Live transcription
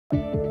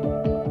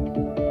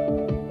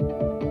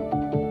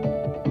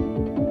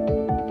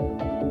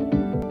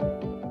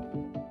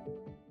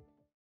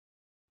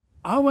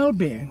Our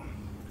well-being,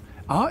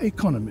 our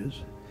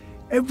economies,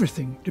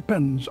 everything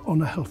depends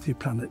on a healthy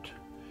planet,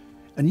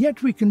 and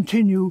yet we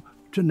continue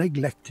to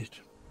neglect it.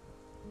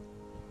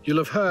 You'll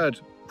have heard,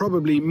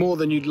 probably more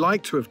than you'd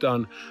like to have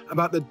done,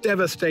 about the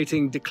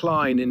devastating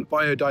decline in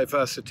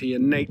biodiversity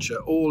and nature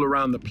all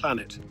around the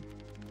planet.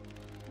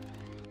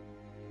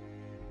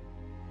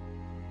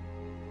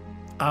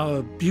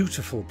 Our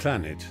beautiful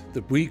planet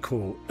that we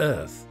call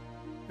Earth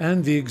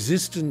and the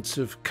existence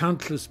of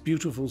countless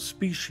beautiful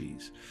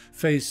species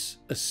face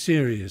a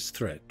serious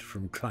threat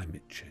from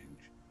climate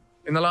change.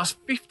 In the last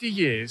 50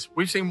 years,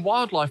 we've seen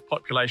wildlife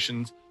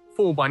populations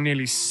fall by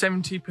nearly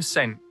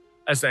 70%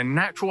 as their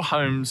natural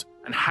homes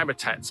and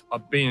habitats are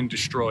being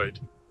destroyed.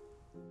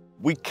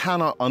 We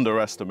cannot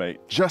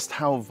underestimate just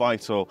how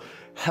vital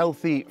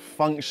healthy,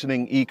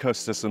 functioning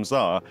ecosystems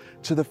are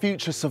to the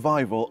future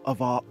survival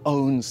of our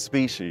own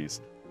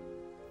species.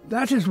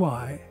 That is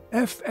why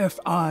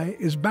FFI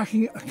is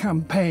backing a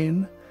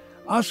campaign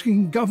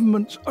asking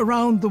governments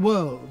around the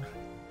world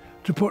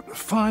to put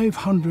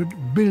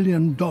 $500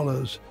 billion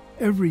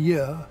every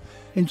year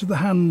into the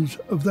hands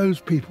of those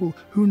people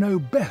who know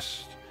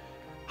best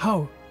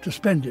how to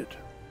spend it.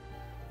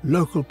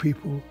 Local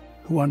people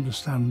who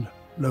understand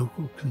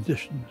local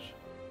conditions.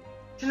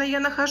 Я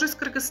нахожусь в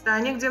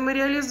Кыргызстане, где мы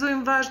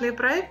реализуем важные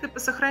проекты по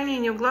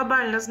сохранению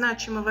глобально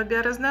значимого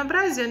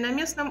биоразнообразия на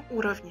местном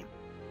уровне.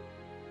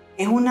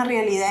 Es una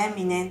realidad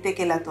eminente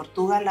que la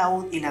tortuga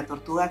laúd y la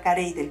tortuga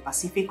carey del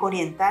Pacífico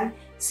Oriental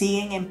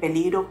siguen en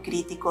peligro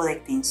crítico de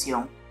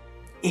extinción.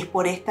 Es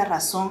por esta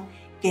razón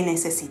que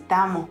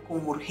necesitamos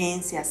con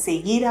urgencia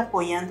seguir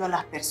apoyando a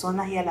las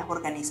personas y a las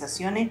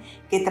organizaciones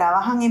que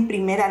trabajan en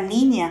primera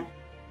línea.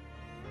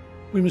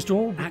 We must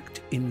all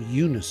act in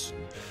unison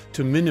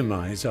to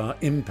minimize our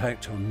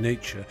impact on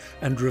nature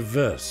and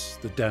reverse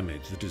the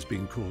damage that has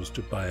been caused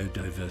to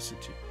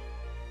biodiversity.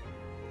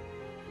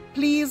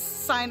 Please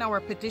sign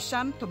our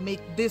petition to make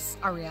this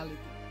a reality.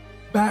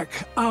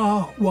 Back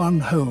our One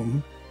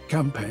Home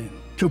campaign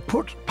to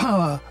put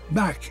power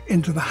back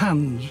into the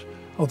hands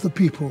of the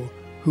people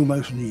who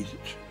most need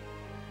it.